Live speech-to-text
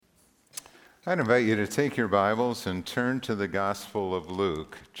I'd invite you to take your Bibles and turn to the Gospel of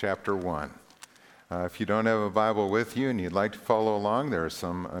Luke, chapter 1. If you don't have a Bible with you and you'd like to follow along, there are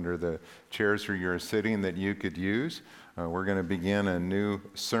some under the chairs where you're sitting that you could use. We're going to begin a new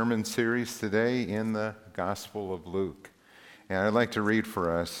sermon series today in the Gospel of Luke. And I'd like to read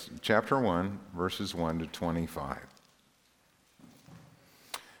for us chapter 1, verses 1 to 25.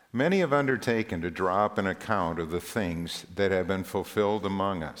 Many have undertaken to draw up an account of the things that have been fulfilled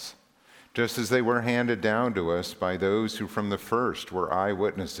among us, just as they were handed down to us by those who from the first were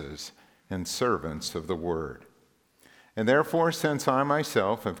eyewitnesses and servants of the word. And therefore, since I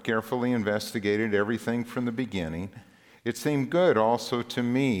myself have carefully investigated everything from the beginning, it seemed good also to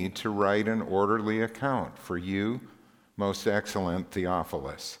me to write an orderly account for you, most excellent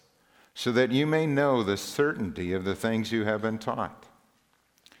Theophilus, so that you may know the certainty of the things you have been taught.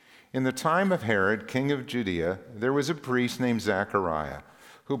 In the time of Herod, king of Judea, there was a priest named Zechariah,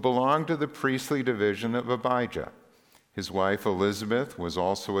 who belonged to the priestly division of Abijah. His wife Elizabeth was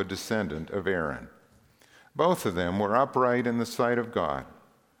also a descendant of Aaron. Both of them were upright in the sight of God,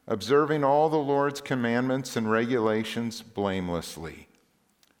 observing all the Lord's commandments and regulations blamelessly.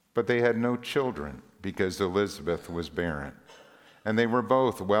 But they had no children because Elizabeth was barren, and they were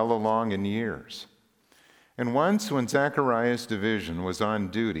both well along in years. And once when Zechariah's division was on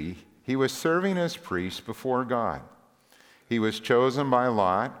duty, he was serving as priest before God. He was chosen by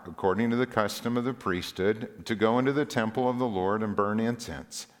lot, according to the custom of the priesthood, to go into the temple of the Lord and burn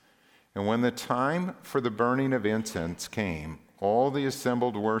incense. And when the time for the burning of incense came, all the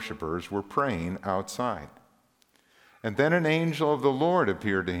assembled worshipers were praying outside. And then an angel of the Lord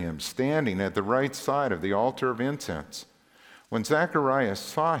appeared to him, standing at the right side of the altar of incense. When Zechariah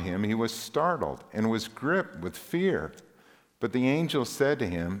saw him, he was startled and was gripped with fear. But the angel said to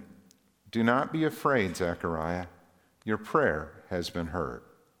him, "Do not be afraid, Zechariah. Your prayer has been heard.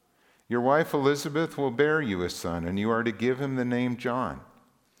 Your wife Elizabeth will bear you a son, and you are to give him the name John.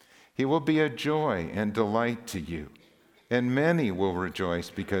 He will be a joy and delight to you, and many will rejoice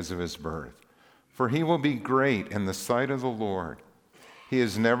because of his birth. For he will be great in the sight of the Lord. He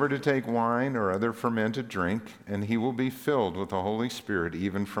is never to take wine or other fermented drink, and he will be filled with the Holy Spirit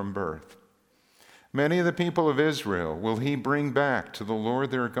even from birth. Many of the people of Israel will he bring back to the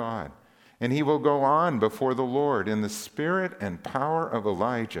Lord their God, and he will go on before the Lord in the spirit and power of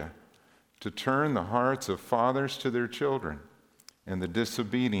Elijah to turn the hearts of fathers to their children and the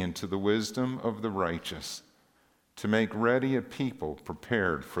disobedient to the wisdom of the righteous, to make ready a people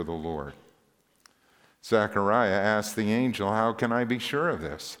prepared for the Lord." Zechariah asked the angel, "How can I be sure of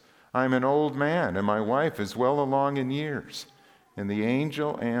this? I'm an old man, and my wife is well along in years." And the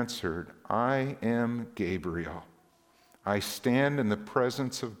angel answered, "I am Gabriel. I stand in the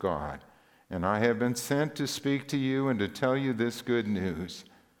presence of God, and I have been sent to speak to you and to tell you this good news.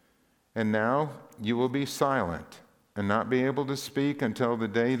 And now you will be silent and not be able to speak until the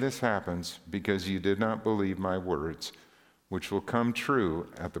day this happens, because you did not believe my words, which will come true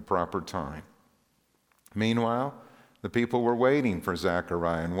at the proper time." Meanwhile, the people were waiting for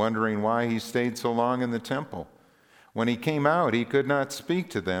Zechariah and wondering why he stayed so long in the temple. When he came out, he could not speak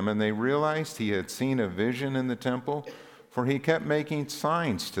to them, and they realized he had seen a vision in the temple, for he kept making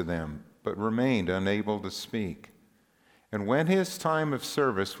signs to them, but remained unable to speak. And when his time of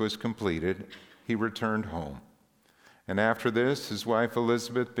service was completed, he returned home. And after this, his wife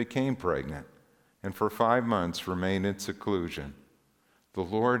Elizabeth became pregnant, and for 5 months remained in seclusion. "The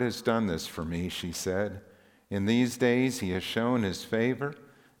Lord has done this for me," she said. "In these days he has shown his favor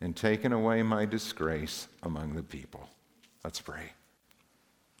and taken away my disgrace among the people." Let's pray.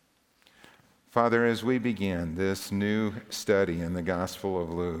 Father, as we begin this new study in the Gospel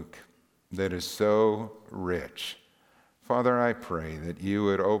of Luke that is so rich, Father, I pray that you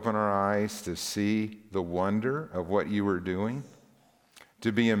would open our eyes to see the wonder of what you were doing,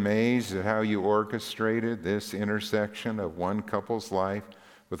 to be amazed at how you orchestrated this intersection of one couple's life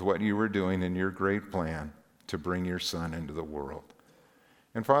with what you were doing in your great plan to bring your Son into the world.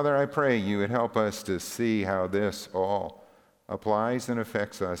 And Father, I pray you would help us to see how this all applies and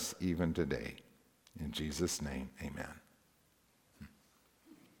affects us even today. In Jesus' name, amen.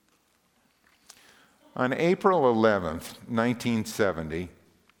 On April 11th, 1970,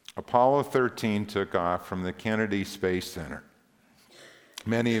 Apollo 13 took off from the Kennedy Space Center.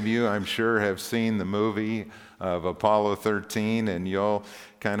 Many of you, I'm sure, have seen the movie of Apollo 13, and you'll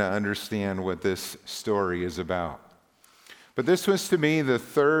kind of understand what this story is about. But this was to be the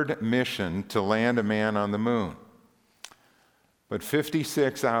third mission to land a man on the moon. But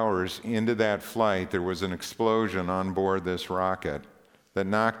 56 hours into that flight, there was an explosion on board this rocket that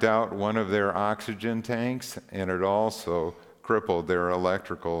knocked out one of their oxygen tanks, and it also crippled their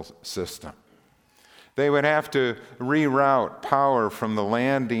electrical system. They would have to reroute power from the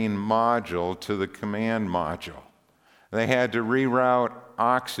landing module to the command module. They had to reroute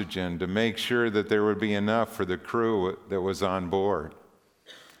oxygen to make sure that there would be enough for the crew that was on board.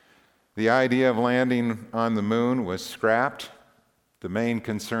 The idea of landing on the moon was scrapped. The main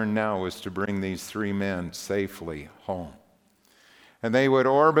concern now was to bring these 3 men safely home. And they would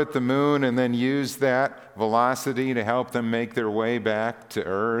orbit the moon and then use that velocity to help them make their way back to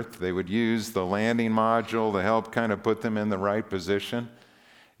Earth. They would use the landing module to help kind of put them in the right position.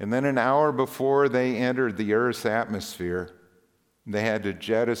 And then an hour before they entered the Earth's atmosphere, they had to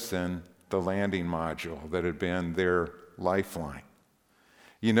jettison the landing module that had been their lifeline.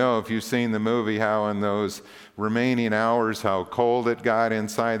 You know, if you've seen the movie, how in those remaining hours, how cold it got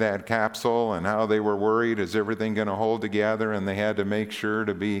inside that capsule and how they were worried, is everything going to hold together? And they had to make sure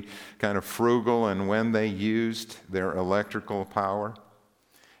to be kind of frugal in when they used their electrical power.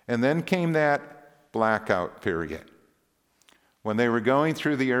 And then came that blackout period, when they were going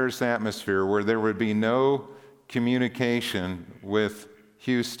through the Earth's atmosphere where there would be no communication with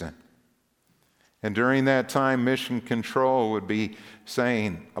Houston. And during that time, Mission Control would be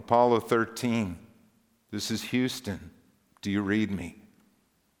saying, Apollo 13, this is Houston. Do you read me?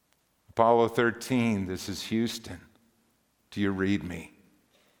 Apollo 13, this is Houston. Do you read me?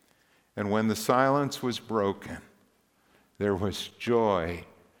 And when the silence was broken, there was joy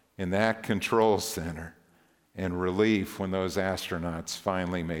in that control center and relief when those astronauts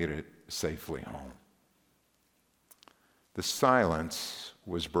finally made it safely home. The silence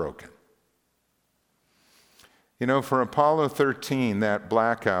was broken. You know, for Apollo 13, that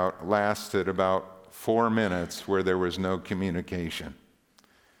blackout lasted about 4 minutes where there was no communication.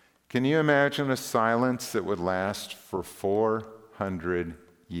 Can you imagine a silence that would last for 400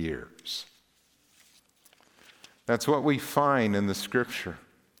 years? That's what we find in the Scripture.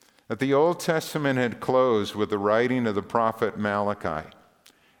 That the Old Testament had closed with the writing of the prophet Malachi,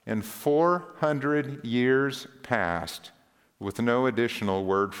 and 400 years passed with no additional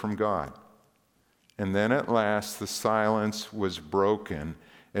word from God. And then at last the silence was broken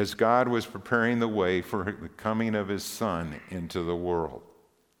as God was preparing the way for the coming of his Son into the world.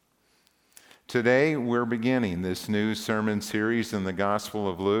 Today we're beginning this new sermon series in the Gospel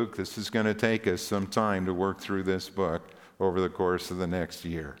of Luke. This is going to take us some time to work through this book over the course of the next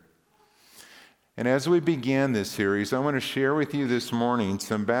year. And as we begin this series, I want to share with you this morning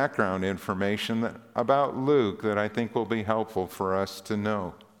some background information about Luke that I think will be helpful for us to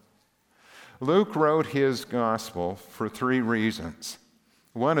know. Luke wrote his gospel for 3 reasons.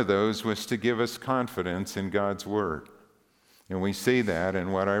 One of those was to give us confidence in God's word. And we see that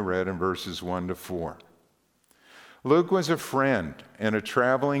in what I read in verses 1 to 4. Luke was a friend and a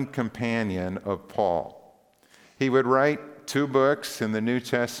traveling companion of Paul. He would write 2 books in the New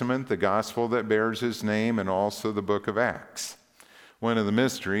Testament, the gospel that bears his name and also the book of Acts. One of the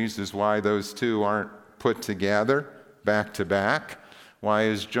mysteries is why those 2 aren't put together back to back. Why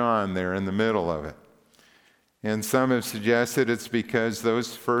is John there in the middle of it? And some have suggested it's because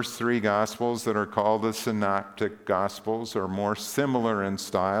those first 3 gospels that are called the synoptic gospels are more similar in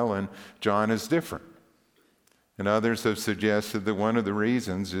style and John is different. And others have suggested that one of the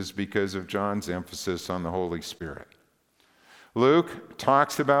reasons is because of John's emphasis on the Holy Spirit. Luke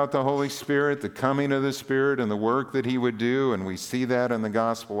talks about the Holy Spirit, the coming of the Spirit, and the work that he would do, and we see that in the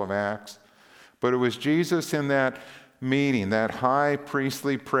Gospel of Acts. But it was Jesus in that meeting, that high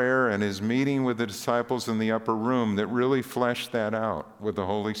priestly prayer and his meeting with the disciples in the upper room that really fleshed that out, what the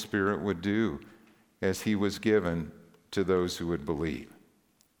Holy Spirit would do as he was given to those who would believe.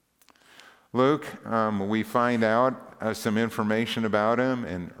 Luke, we find out some information about him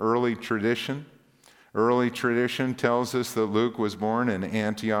in early tradition. Early tradition tells us that Luke was born in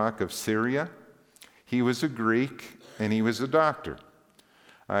Antioch of Syria. He was a Greek and he was a doctor.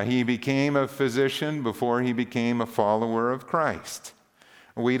 He became a physician before he became a follower of Christ.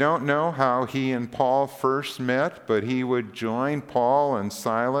 We don't know how he and Paul first met, but he would join Paul and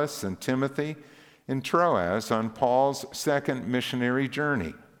Silas and Timothy in Troas on Paul's second missionary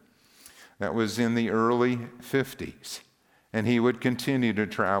journey. That was in the early 50s, and he would continue to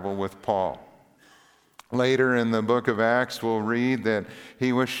travel with Paul. Later in the book of Acts, we'll read that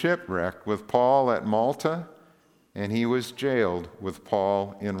he was shipwrecked with Paul at Malta, and he was jailed with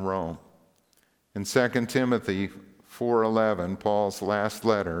Paul in Rome. In 2 Timothy 4:11, Paul's last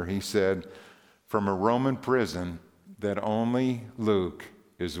letter, he said, "From a Roman prison, that only Luke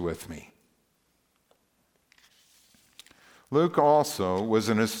is with me." Luke also was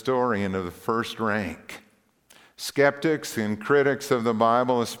an historian of the first rank. Skeptics and critics of the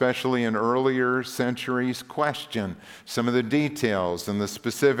Bible, especially in earlier centuries, question some of the details and the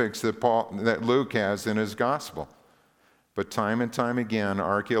specifics that Luke has in his gospel. But time and time again,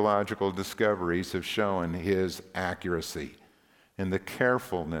 archaeological discoveries have shown his accuracy and the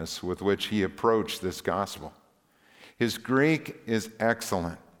carefulness with which he approached this gospel. His Greek is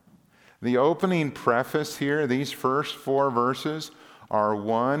excellent. The opening preface here, these first 4 verses, are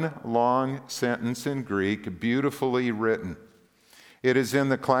one long sentence in Greek, beautifully written. It is in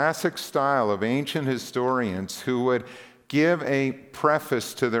the classic style of ancient historians who would give a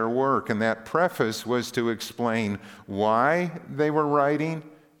preface to their work, and that preface was to explain why they were writing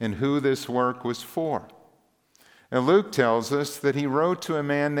and who this work was for. And Luke tells us that he wrote to a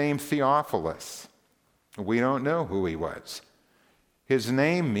man named Theophilus. We don't know who he was. His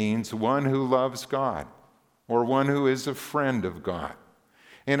name means one who loves God, or one who is a friend of God.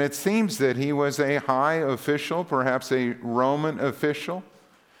 And it seems that he was a high official, perhaps a Roman official.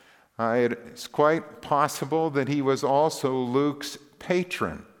 It's quite possible that he was also Luke's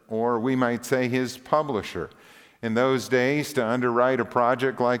patron, or we might say his publisher. In those days, to underwrite a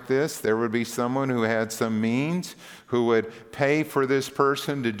project like this, there would be someone who had some means, who would pay for this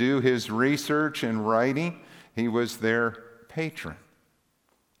person to do his research and writing. He was their patron.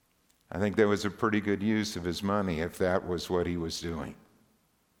 I think that was a pretty good use of his money if that was what he was doing.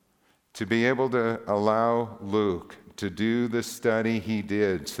 To be able to allow Luke to do the study he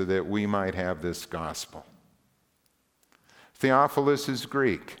did so that we might have this gospel. Theophilus is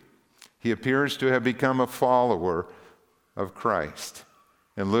Greek. He appears to have become a follower of Christ.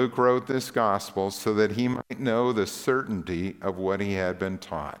 And Luke wrote this gospel so that he might know the certainty of what he had been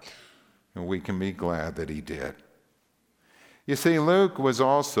taught. And we can be glad that he did. You see, Luke was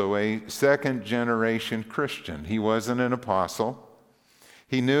also a second-generation Christian. He wasn't an apostle.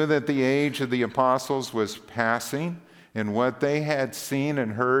 He knew that the age of the apostles was passing, and what they had seen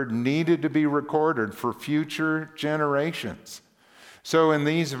and heard needed to be recorded for future generations. So in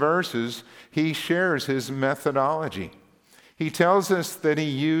these verses, he shares his methodology. He tells us that he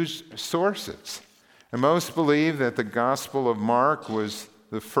used sources. And most believe that the Gospel of Mark was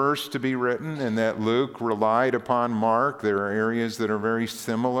the first to be written and that Luke relied upon Mark. There are areas that are very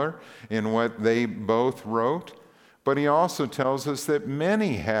similar in what they both wrote. But he also tells us that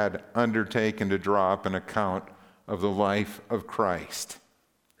many had undertaken to draw up an account of the life of Christ.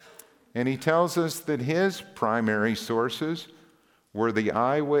 And he tells us that his primary sources were the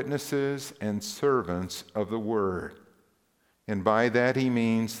eyewitnesses and servants of the Word. And by that he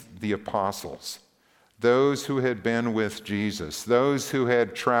means the apostles, those who had been with Jesus, those who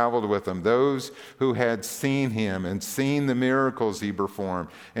had traveled with him, those who had seen him and seen the miracles he performed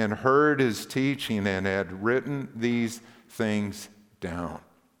and heard his teaching and had written these things down.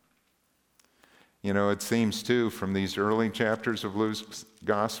 You know, it seems too from these early chapters of Luke's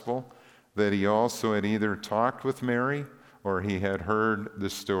gospel that he also had either talked with Mary or he had heard the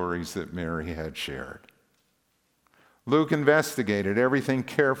stories that Mary had shared. Luke investigated everything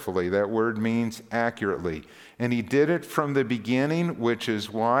carefully. That word means accurately. And he did it from the beginning, which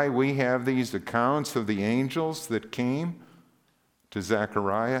is why we have these accounts of the angels that came to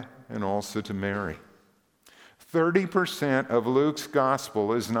Zechariah and also to Mary. 30% of Luke's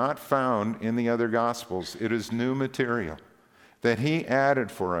gospel is not found in the other gospels. It is new material that he added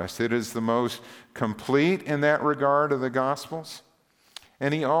for us. It is the most complete in that regard of the gospels.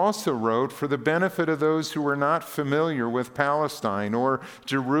 And he also wrote for the benefit of those who were not familiar with Palestine or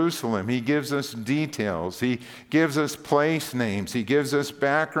Jerusalem. He gives us details. He gives us place names. He gives us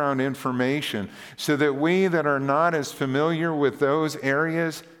background information so that we that are not as familiar with those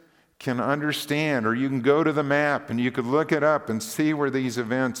areas can understand, or you can go to the map and you could look it up and see where these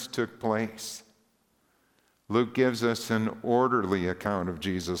events took place. Luke gives us an orderly account of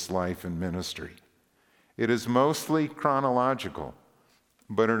Jesus' life and ministry. It is mostly chronological,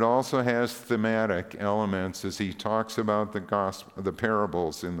 but it also has thematic elements as he talks about the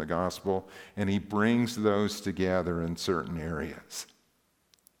parables in the gospel, and he brings those together in certain areas.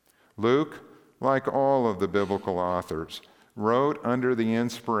 Luke, like all of the biblical authors, wrote under the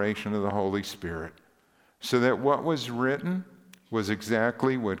inspiration of the Holy Spirit, so that what was written was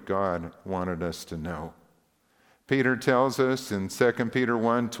exactly what God wanted us to know. Peter tells us in 2 Peter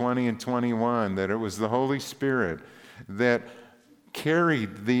 1:20 and 21 that it was the Holy Spirit that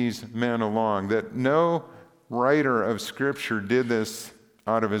carried these men along, that no writer of Scripture did this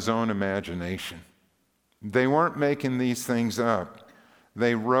out of his own imagination. They weren't making these things up.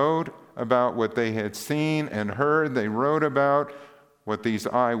 They wrote about what they had seen and heard. They wrote about what these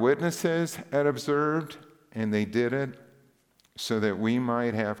eyewitnesses had observed, and they did it so that we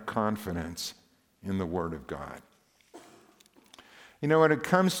might have confidence in the Word of God. You know, when it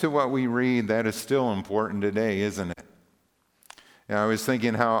comes to what we read, that is still important today, isn't it? Now, I was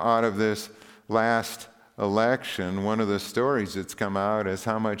thinking how out of this last election, one of the stories that's come out is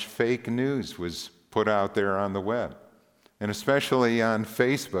how much fake news was put out there on the web, and especially on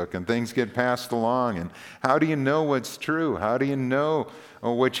Facebook, and things get passed along. And how do you know what's true? How do you know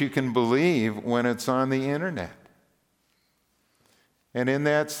what you can believe when it's on the internet? And in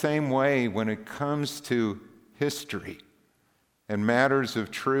that same way, when it comes to history and matters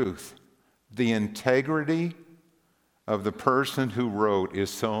of truth, the integrity of the person who wrote is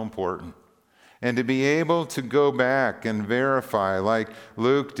so important. And to be able to go back and verify like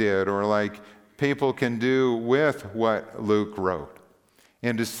Luke did, or like people can do with what Luke wrote,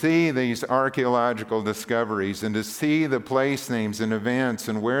 and to see these archaeological discoveries, and to see the place names and events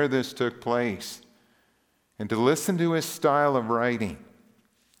and where this took place, and to listen to his style of writing,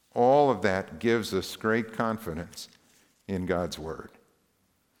 all of that gives us great confidence in God's Word.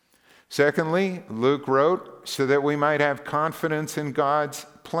 Secondly, Luke wrote so that we might have confidence in God's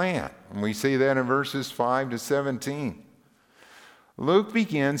plan. And we see that in verses 5 to 17. Luke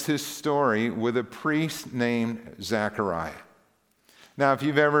begins his story with a priest named Zechariah. Now, if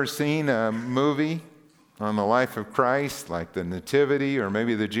you've ever seen a movie on the life of Christ, like the Nativity or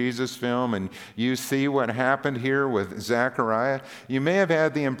maybe the Jesus film, and you see what happened here with Zechariah, you may have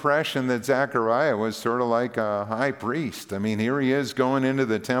had the impression that Zechariah was sort of like a high priest. I mean, here he is going into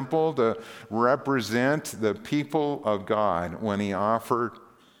the temple to represent the people of God when he offered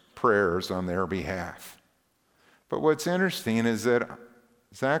prayers on their behalf. But what's interesting is that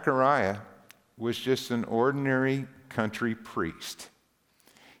Zechariah was just an ordinary country priest.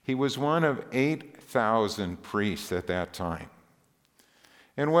 He was one of 8,000 priests at that time.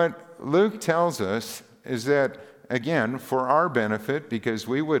 And what Luke tells us is that, again, for our benefit, because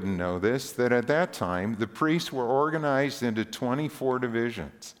we wouldn't know this, that at that time the priests were organized into 24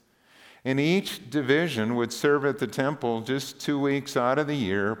 divisions. And each division would serve at the temple just 2 weeks out of the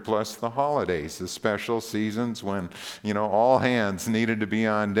year, plus the holidays, the special seasons when, all hands needed to be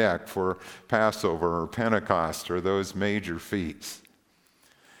on deck for Passover or Pentecost or those major feasts.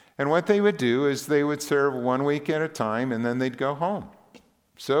 And what they would do is they would serve 1 week at a time, and then they'd go home.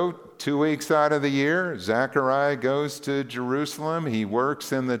 So 2 weeks out of the year, Zechariah goes to Jerusalem. He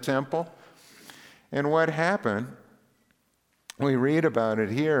works in the temple. And what happened, we read about it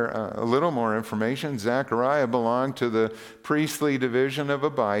here, a little more information. Zechariah belonged to the priestly division of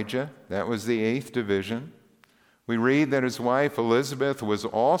Abijah. That was the 8th division. We read that his wife Elizabeth was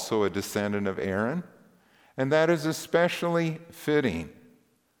also a descendant of Aaron, and that is especially fitting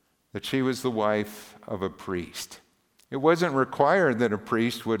that she was the wife of a priest. It wasn't required that a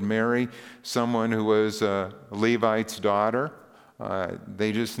priest would marry someone who was a Levite's daughter.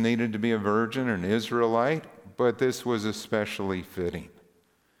 They just needed to be a virgin, an Israelite, but this was especially fitting.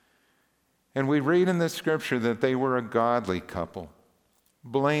 And we read in the scripture that they were a godly couple,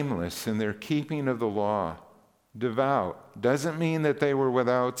 blameless in their keeping of the law, devout. Doesn't mean that they were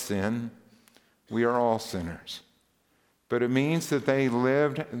without sin. We are all sinners. But it means that they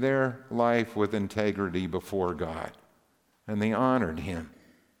lived their life with integrity before God, and they honored him.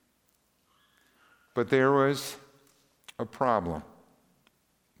 But there was a problem.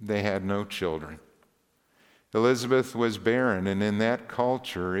 They had no children. Elizabeth was barren, and in that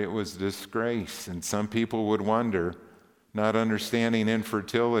culture it was disgrace, and some people would wonder, not understanding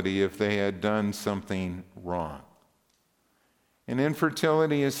infertility, if they had done something wrong. And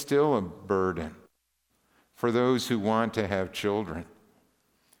infertility is still a burden for those who want to have children.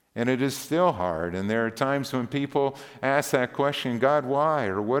 And it is still hard. And there are times when people ask that question, God, why?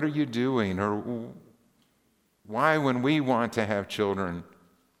 Or what are you doing? Or why, when we want to have children,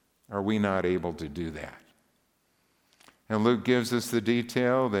 are we not able to do that? And Luke gives us the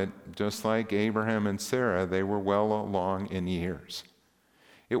detail that just like Abraham and Sarah, they were well along in years.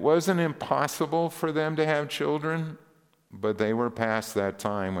 It wasn't impossible for them to have children, but they were past that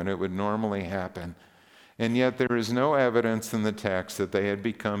time when it would normally happen. And yet there is no evidence in the text that they had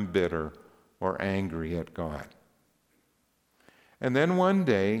become bitter or angry at God. And then one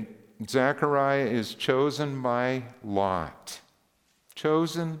day, Zechariah is chosen by Lot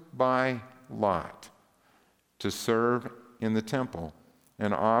to serve in the temple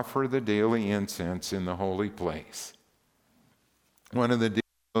and offer the daily incense in the holy place. One of the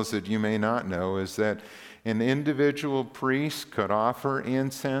details that you may not know is that an individual priest could offer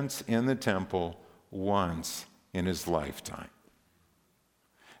incense in the temple once in his lifetime.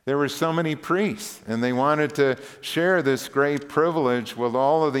 There were so many priests, and they wanted to share this great privilege with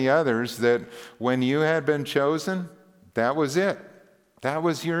all of the others, that when you had been chosen, that was it. That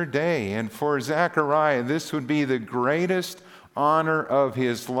was your day. And for Zechariah, this would be the greatest honor of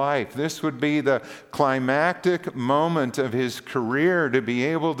his life. This would be the climactic moment of his career, to be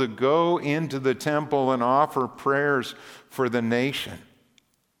able to go into the temple and offer prayers for the nation.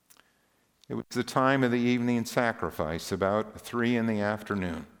 It was the time of the evening sacrifice, about 3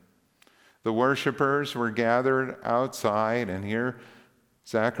 p.m. The worshipers were gathered outside, and here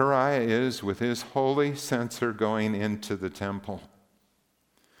Zechariah is with his holy censer going into the temple.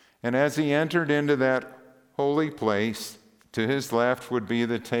 And as he entered into that holy place, to his left would be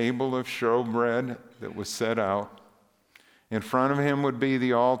the table of showbread that was set out. In front of him would be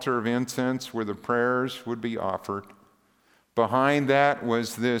the altar of incense where the prayers would be offered. Behind that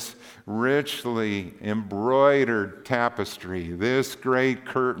was this richly embroidered tapestry, this great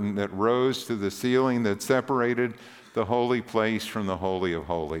curtain that rose to the ceiling that separated the holy place from the Holy of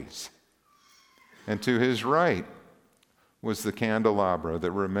Holies. And to his right was the candelabra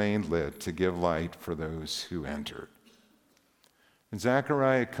that remained lit to give light for those who entered. And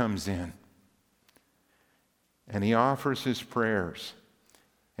Zechariah comes in, and he offers his prayers.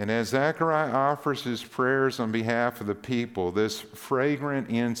 And as Zechariah offers his prayers on behalf of the people, this fragrant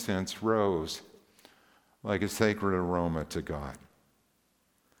incense rose like a sacred aroma to God.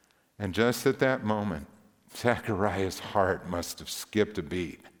 And just at that moment, Zechariah's heart must have skipped a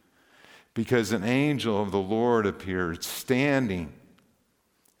beat, because an angel of the Lord appeared standing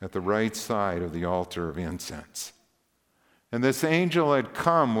at the right side of the altar of incense. And this angel had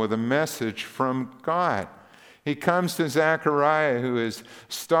come with a message from God. He comes to Zechariah, who is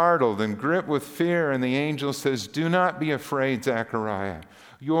startled and gripped with fear, and the angel says, "Do not be afraid, Zechariah.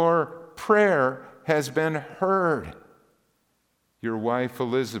 Your prayer has been heard. Your wife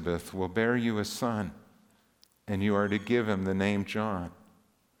Elizabeth will bear you a son, and you are to give him the name John."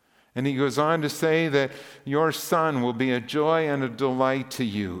 And he goes on to say that your son will be a joy and a delight to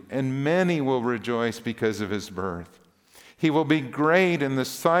you, and many will rejoice because of his birth. He will be great in the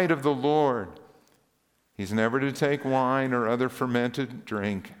sight of the Lord. He's never to take wine or other fermented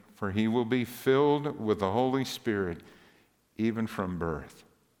drink, for he will be filled with the Holy Spirit even from birth.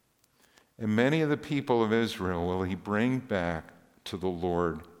 And many of the people of Israel will he bring back to the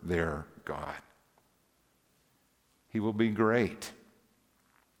Lord their God. He will be great.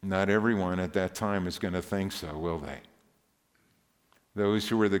 Not everyone at that time is going to think so, will they? Those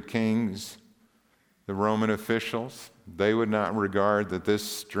who were the kings, the Roman officials, they would not regard that this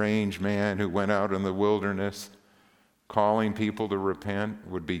strange man who went out in the wilderness calling people to repent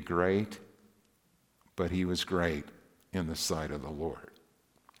would be great, but he was great in the sight of the Lord.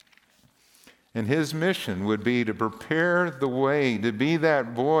 And his mission would be to prepare the way, to be that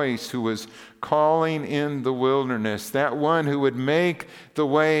voice who was calling in the wilderness, that one who would make the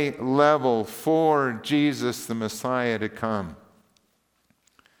way level for Jesus the Messiah to come.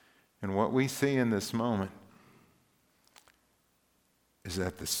 And what we see in this moment is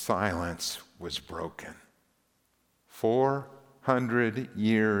that the silence was broken. 400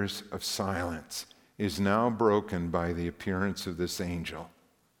 years of silence is now broken by the appearance of this angel.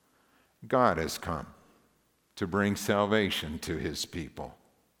 God has come to bring salvation to his people.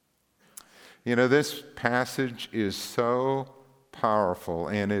 You know, this passage is so powerful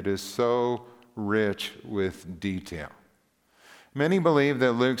and it is so rich with detail. Many believe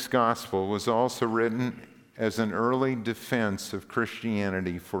that Luke's gospel was also written as an early defense of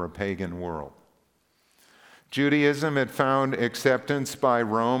Christianity for a pagan world. Judaism had found acceptance by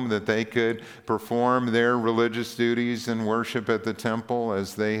Rome that they could perform their religious duties and worship at the temple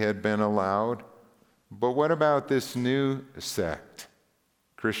as they had been allowed. But what about this new sect,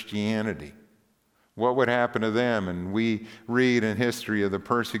 Christianity? What would happen to them? And we read in history of the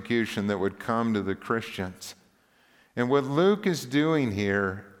persecution that would come to the Christians. And what Luke is doing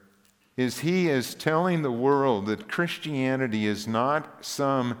here is he is telling the world that Christianity is not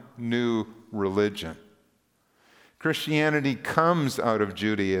some new religion. Christianity comes out of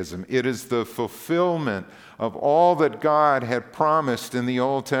Judaism. It is the fulfillment of all that God had promised in the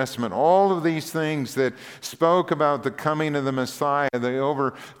Old Testament. All of these things that spoke about the coming of the Messiah, the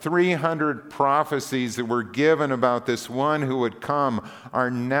over 300 prophecies that were given about this one who would come, are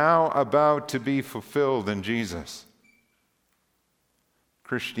now about to be fulfilled in Jesus.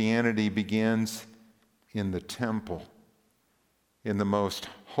 Christianity begins in the temple, in the most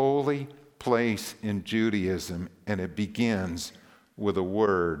holy place in Judaism, and it begins with a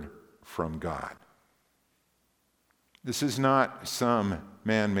word from God. This is not some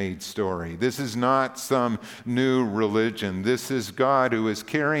man-made story. This is not some new religion. This is God who is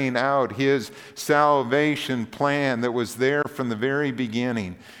carrying out his salvation plan that was there from the very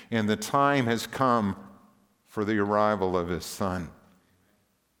beginning, and the time has come for the arrival of his Son.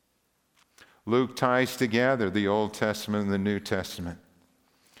 Luke ties together the Old Testament and the New Testament.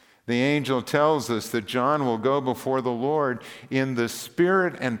 The angel tells us that John will go before the Lord in the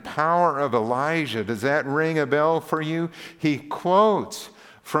spirit and power of Elijah. Does that ring a bell for you? He quotes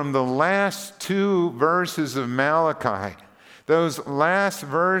from the last 2 verses of Malachi. Those last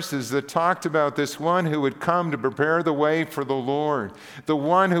verses that talked about this one who would come to prepare the way for the Lord, the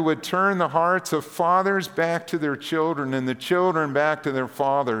one who would turn the hearts of fathers back to their children and the children back to their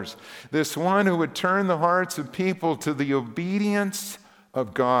fathers, this one who would turn the hearts of people to the obedience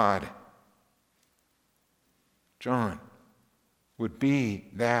of God. John would be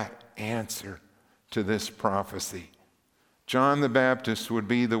that answer to this prophecy. John the Baptist would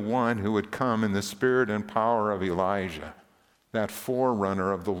be the one who would come in the spirit and power of Elijah, that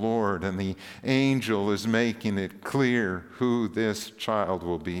forerunner of the Lord, and the angel is making it clear who this child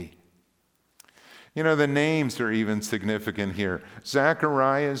will be. You know, the names are even significant here.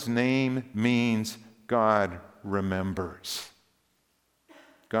 Zechariah's name means God remembers.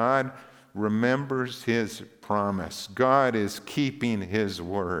 God remembers his promise. God is keeping his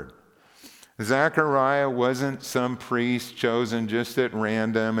word. Zechariah wasn't some priest chosen just at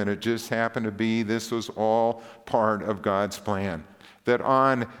random, and it just happened to be this was all part of God's plan. That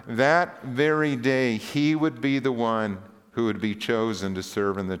on that very day, he would be the one who would be chosen to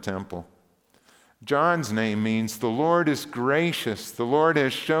serve in the temple. John's name means the Lord is gracious. The Lord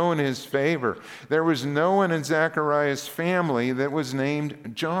has shown his favor. There was no one in Zechariah's family that was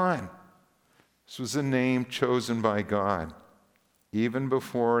named John. This was a name chosen by God. Even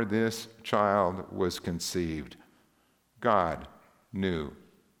before this child was conceived, God knew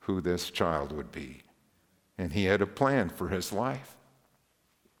who this child would be, and he had a plan for his life.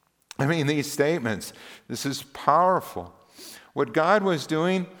 I mean, these statements, this is powerful. What God was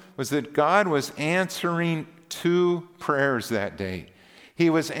doing was that God was answering 2 prayers that day. He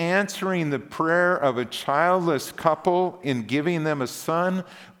was answering the prayer of a childless couple in giving them a son,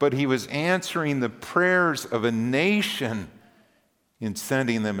 but he was answering the prayers of a nation in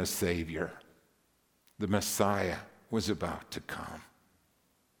sending them a Savior. The Messiah was about to come.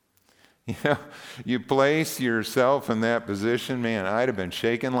 You know, you place yourself in that position, man, I'd have been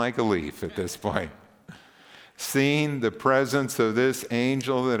shaken like a leaf at this point. Seeing the presence of this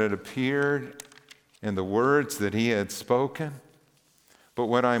angel that had appeared and the words that he had spoken. But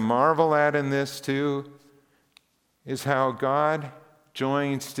what I marvel at in this too is how God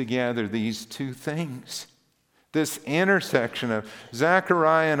joins together these 2 things. This intersection of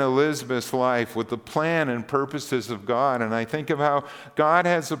Zechariah and Elizabeth's life with the plan and purposes of God. And I think of how God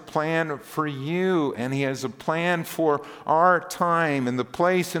has a plan for you, and he has a plan for our time and the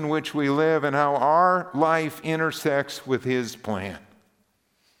place in which we live, and how our life intersects with his plan.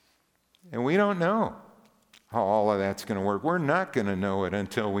 And we don't know how all of that's going to work. We're not going to know it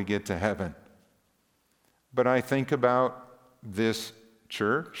until we get to heaven. But I think about this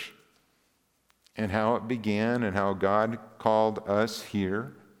church and how it began and how God called us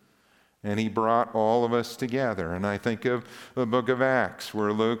here. And he brought all of us together. And I think of the book of Acts,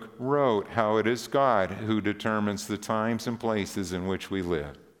 where Luke wrote how it is God who determines the times and places in which we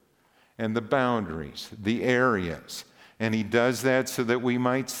live, and the boundaries, the areas. And he does that so that we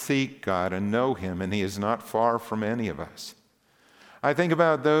might seek God and know him, and he is not far from any of us. I think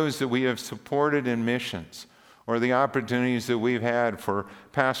about those that we have supported in missions, or the opportunities that we've had for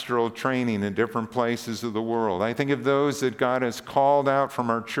pastoral training in different places of the world. I think of those that God has called out from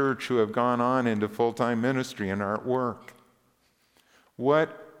our church who have gone on into full-time ministry and are at work.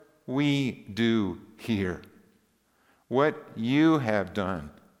 What we do here, what you have done,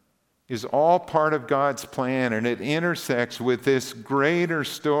 is all part of God's plan, and it intersects with this greater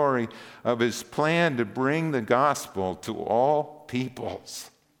story of his plan to bring the gospel to all peoples.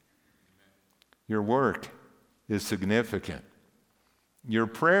 Your work is significant. Your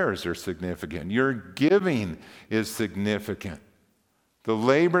prayers are significant. Your giving is significant. The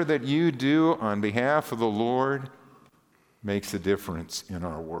labor that you do on behalf of the Lord makes a difference in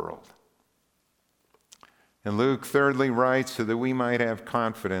our world. And Luke thirdly writes so that we might have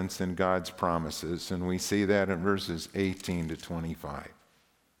confidence in God's promises, and we see that in verses 18 to 25.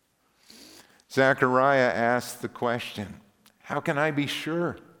 Zechariah asked the question, how can I be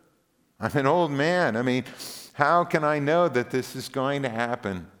sure? I'm an old man. How can I know that this is going to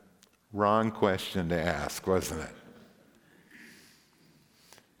happen? Wrong question to ask, wasn't it?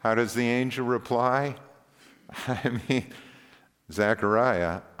 How does the angel reply?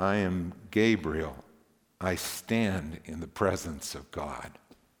 Zechariah, I am Gabriel. I stand in the presence of God.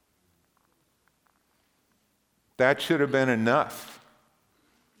 That should have been enough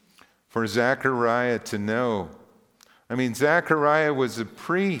for Zechariah to know. Zechariah was a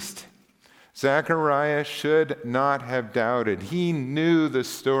priest. Zechariah should not have doubted. He knew the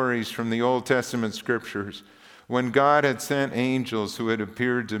stories from the Old Testament scriptures when God had sent angels who had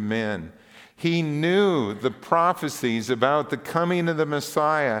appeared to men. He knew the prophecies about the coming of the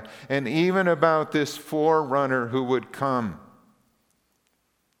Messiah and even about this forerunner who would come.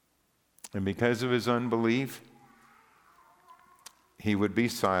 And because of his unbelief, he would be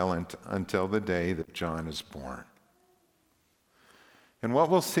silent until the day that John is born. And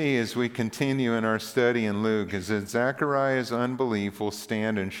what we'll see as we continue in our study in Luke is that Zechariah's unbelief will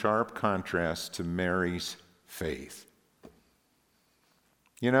stand in sharp contrast to Mary's faith.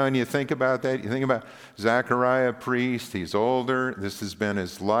 You know, and you think about that, you think about Zechariah, priest, he's older, this has been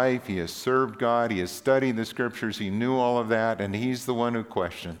his life, he has served God, he has studied the scriptures, he knew all of that, and he's the one who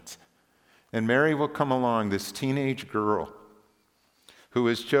questions. And Mary will come along, this teenage girl who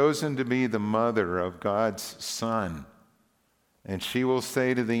is chosen to be the mother of God's Son. And she will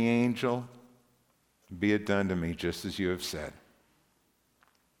say to the angel, "Be it done to me just as you have said."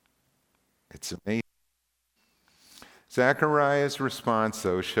 It's amazing. Zechariah's response,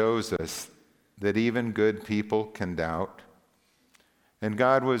 though, shows us that even good people can doubt. And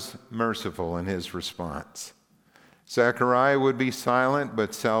God was merciful in his response. Zechariah would be silent,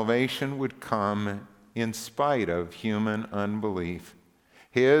 but salvation would come in spite of human unbelief.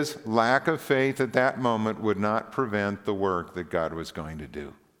 His lack of faith at that moment would not prevent the work that God was going to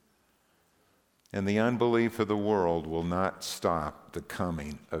do. And the unbelief of the world will not stop the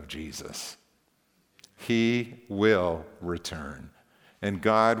coming of Jesus. He will return, and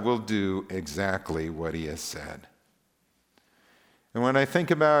God will do exactly what he has said. And when I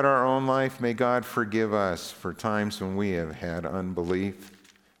think about our own life, may God forgive us for times when we have had unbelief,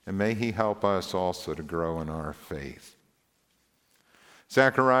 and may he help us also to grow in our faith.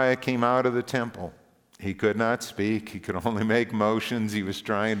 Zechariah came out of the temple. He could not speak. He could only make motions. He was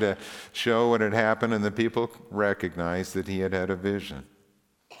trying to show what had happened, and the people recognized that he had had a vision.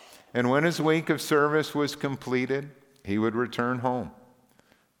 And when his week of service was completed, he would return home,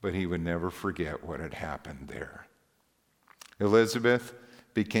 but he would never forget what had happened there. Elizabeth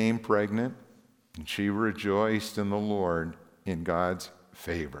became pregnant, and she rejoiced in the Lord in God's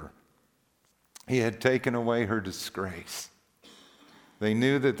favor. He had taken away her disgrace. They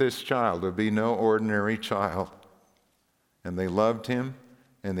knew that this child would be no ordinary child, and they loved him,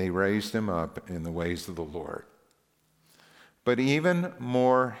 and they raised him up in the ways of the Lord. But even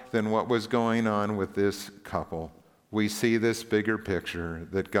more than what was going on with this couple, we see this bigger picture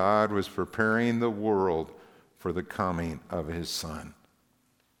that God was preparing the world for the coming of his Son.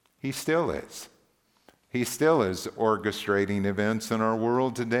 He still is. He still is orchestrating events in our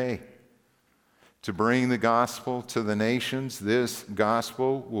world today. To bring the gospel to the nations, this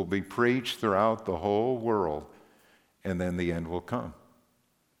gospel will be preached throughout the whole world, and then the end will come.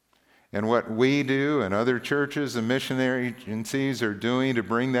 And what we do and other churches and missionary agencies are doing to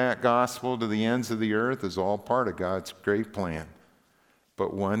bring that gospel to the ends of the earth is all part of God's great plan.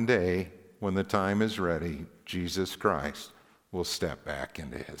 But one day, when the time is ready, Jesus Christ will step back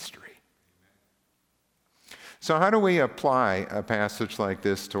into history. So how do we apply a passage like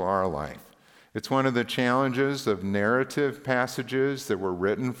this to our life? It's one of the challenges of narrative passages that were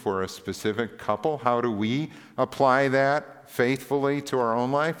written for a specific couple. How do we apply that faithfully to our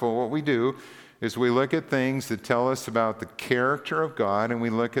own life? Well, what we do is we look at things that tell us about the character of God, and we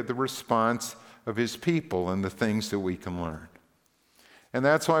look at the response of his people and the things that we can learn. And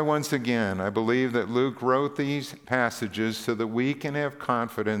that's why, once again, I believe that Luke wrote these passages so that we can have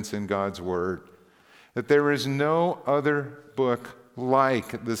confidence in God's word, that there is no other book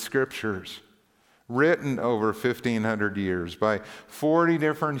like the Scriptures, written over 1,500 years by 40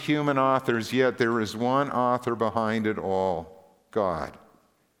 different human authors, yet there is one author behind it all, God.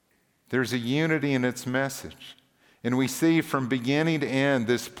 There's a unity in its message. And we see from beginning to end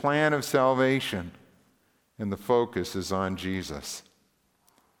this plan of salvation, and the focus is on Jesus.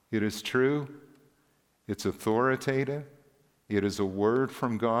 It is true, it's authoritative, it is a word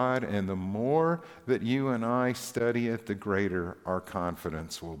from God, and the more that you and I study it, the greater our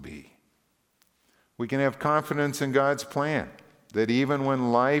confidence will be. We can have confidence in God's plan, that even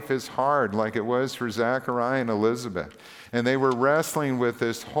when life is hard, like it was for Zechariah and Elizabeth, and they were wrestling with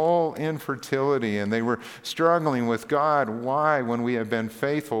this whole infertility, and they were struggling with God, why, when we have been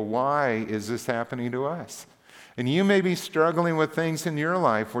faithful, why is this happening to us? And you may be struggling with things in your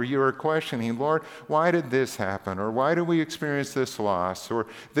life where you are questioning, Lord, why did this happen? Or why do we experience this loss? Or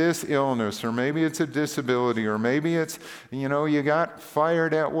this illness? Or maybe it's a disability? Or maybe it's, you got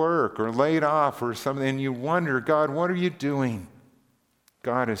fired at work or laid off or something, and you wonder, God, what are you doing?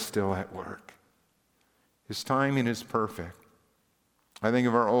 God is still at work. His timing is perfect. I think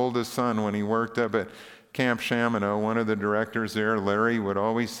of our oldest son when he worked up at Camp Chaminade. One of the directors there, Larry, would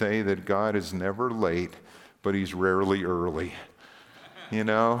always say that God is never late, but he's rarely early. You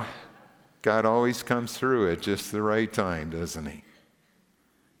know, God always comes through at just the right time, doesn't he?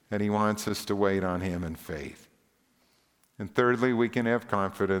 And he wants us to wait on him in faith. And thirdly, we can have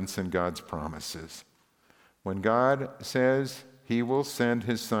confidence in God's promises. When God says he will send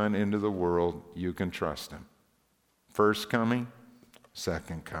his son into the world, you can trust him. First coming,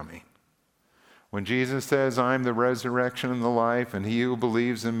 second coming. When Jesus says, I'm the resurrection and the life, and he who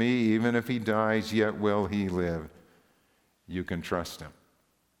believes in me, even if he dies, yet will he live, you can trust him.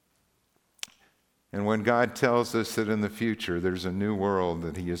 And when God tells us that in the future there's a new world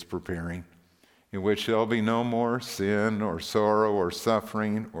that he is preparing, in which there'll be no more sin or sorrow or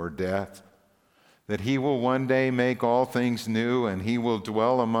suffering or death, that he will one day make all things new, and he will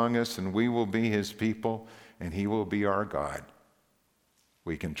dwell among us, and we will be his people, and he will be our God,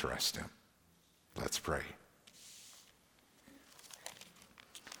 we can trust him. Let's pray.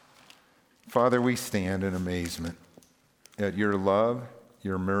 Father, we stand in amazement at your love,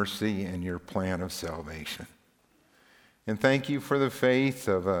 your mercy, and your plan of salvation. And thank you for the faith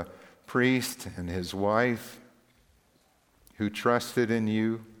of a priest and his wife who trusted in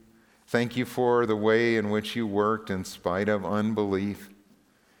you. Thank you for the way in which you worked in spite of unbelief.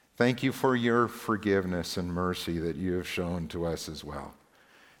 Thank you for your forgiveness and mercy that you have shown to us as well.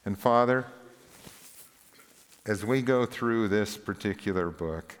 And Father, as we go through this particular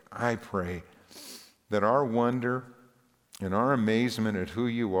book, I pray that our wonder and our amazement at who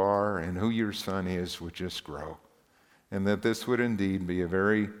you are and who your Son is would just grow, and that this would indeed be a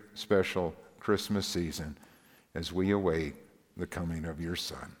very special Christmas season as we await the coming of your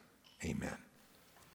Son. Amen.